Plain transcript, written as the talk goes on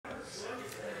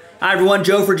Hi everyone,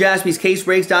 Joe for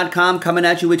JaspysCaseBreaks.com coming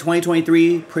at you with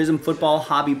 2023 Prism Football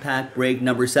Hobby Pack break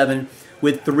number 7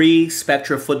 with 3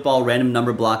 Spectra Football random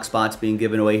number block spots being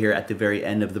given away here at the very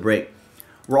end of the break.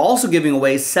 We're also giving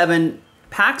away 7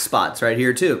 pack spots right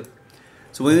here too.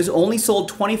 So we only sold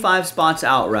 25 spots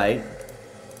outright.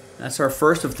 That's our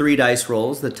first of 3 dice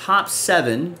rolls. The top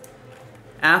 7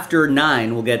 after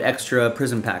 9 will get extra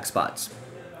Prism pack spots.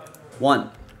 1,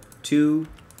 2,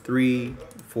 3,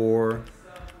 4,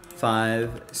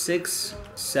 5, 6,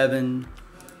 7,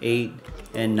 8,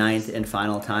 and 9th and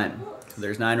final time. So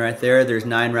there's 9 right there. There's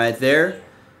 9 right there.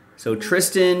 So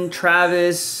Tristan,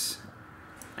 Travis,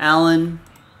 Alan,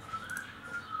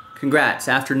 congrats.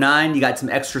 After 9, you got some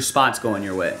extra spots going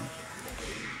your way.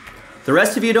 The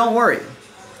rest of you, don't worry.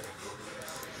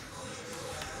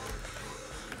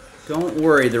 Don't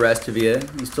worry, the rest of you.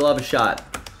 You still have a shot.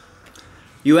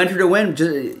 You enter to win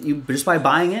just by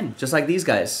buying in, just like these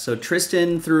guys. So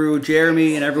Tristan through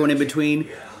Jeremy and everyone in between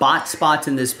bought spots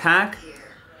in this pack.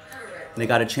 And they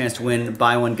got a chance to win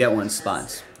buy one, get one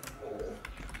spots.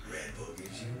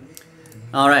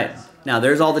 All right, now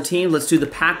there's all the teams. Let's do the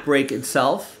pack break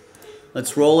itself.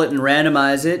 Let's roll it and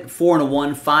randomize it. 4 and a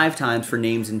 1, 5 times for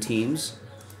names and teams.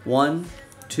 1,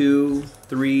 2,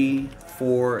 3,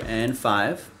 4, and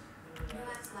 5.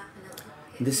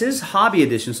 This is Hobby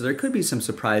Edition, so there could be some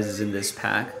surprises in this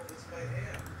pack.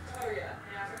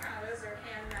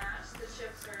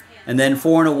 And then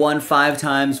 4 and a 1, 5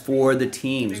 times for the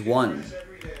teams. 1,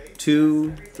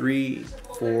 2, 3,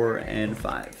 4, and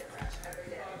 5.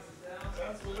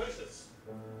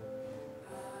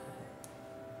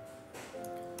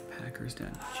 Packers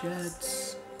down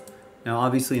Jets. Now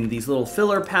obviously in these little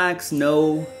filler packs,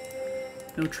 no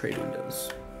trade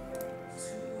windows.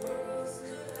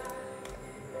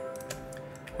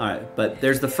 All right, but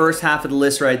there's the first half of the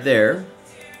list right there.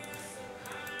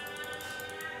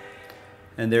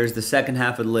 And there's the second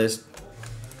half of the list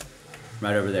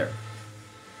right over there.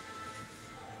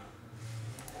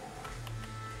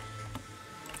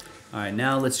 All right,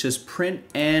 now let's just print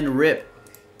and rip.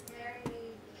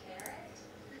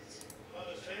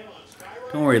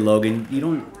 Don't worry, Logan. You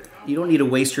don't need to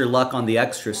waste your luck on the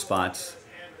extra spots.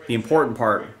 The important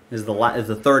part is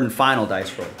the third and final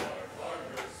dice roll.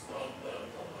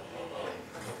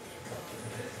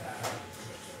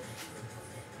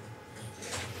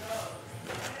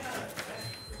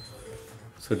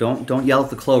 So don't yell at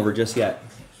the clover just yet.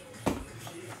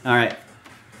 All right.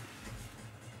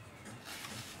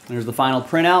 There's the final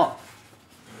printout.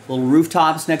 Little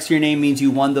rooftops next to your name means you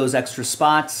won those extra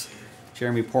spots.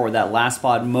 Jeremy Port with that last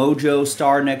spot. Mojo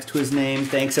star next to his name.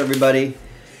 Thanks everybody.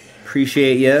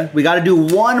 Appreciate you. We got to do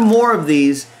one more of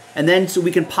these, and then so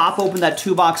we can pop open that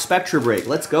 2-box Spectra break.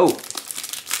 Let's go.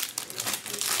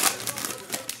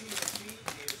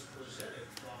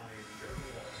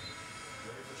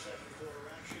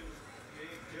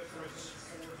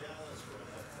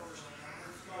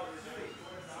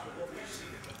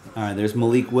 All right, there's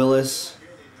Malik Willis,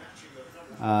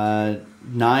 9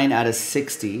 out of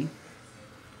 60.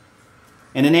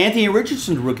 And an Anthony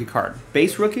Richardson rookie card.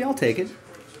 Base rookie, I'll take it.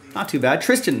 Not too bad.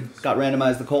 Tristan got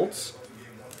randomized the Colts.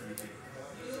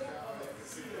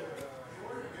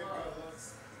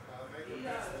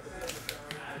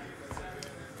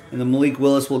 And the Malik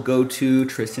Willis will go to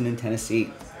Tristan in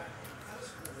Tennessee.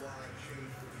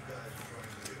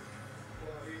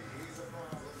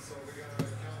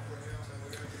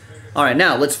 All right,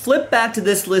 now let's flip back to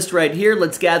this list right here.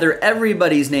 Let's gather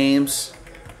everybody's names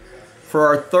for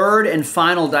our third and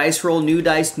final dice roll. New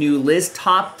dice, new list.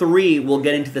 Top 3 will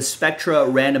get into the Spectra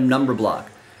random number block.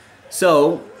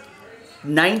 So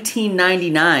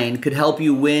 $19.99 could help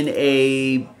you win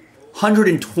a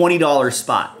 $120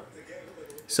 spot.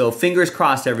 So fingers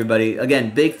crossed, everybody.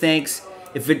 Again, big thanks.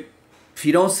 If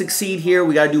you don't succeed here,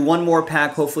 we got to do one more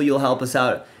pack. Hopefully you'll help us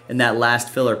out in that last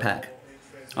filler pack.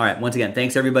 All right, once again,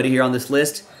 thanks everybody here on this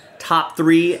list. Top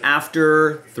 3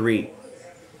 after 3.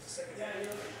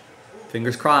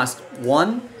 Fingers crossed.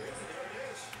 1,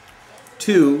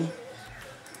 2,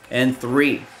 and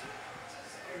 3. Now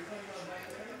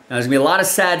there's gonna be a lot of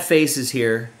sad faces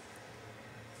here,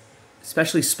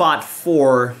 especially spot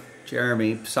 4.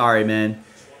 Jeremy, sorry man.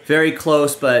 Very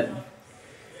close, but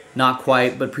not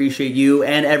quite, but appreciate you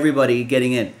and everybody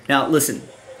getting in. Now listen,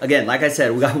 again, like I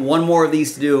said, we got one more of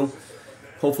these to do.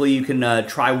 Hopefully you can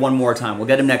try one more time. We'll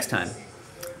get him next time.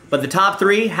 But the top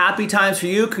 3, happy times for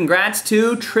you. Congrats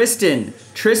to Tristan.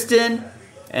 Tristan,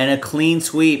 and a clean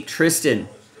sweep. Tristan,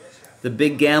 the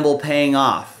big gamble paying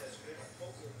off.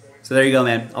 So there you go,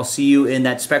 man. I'll see you in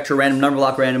that Spectra random number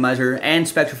block randomizer and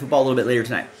Spectra football a little bit later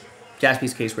tonight.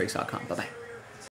 JaspysCaseBreaks.com. Bye-bye.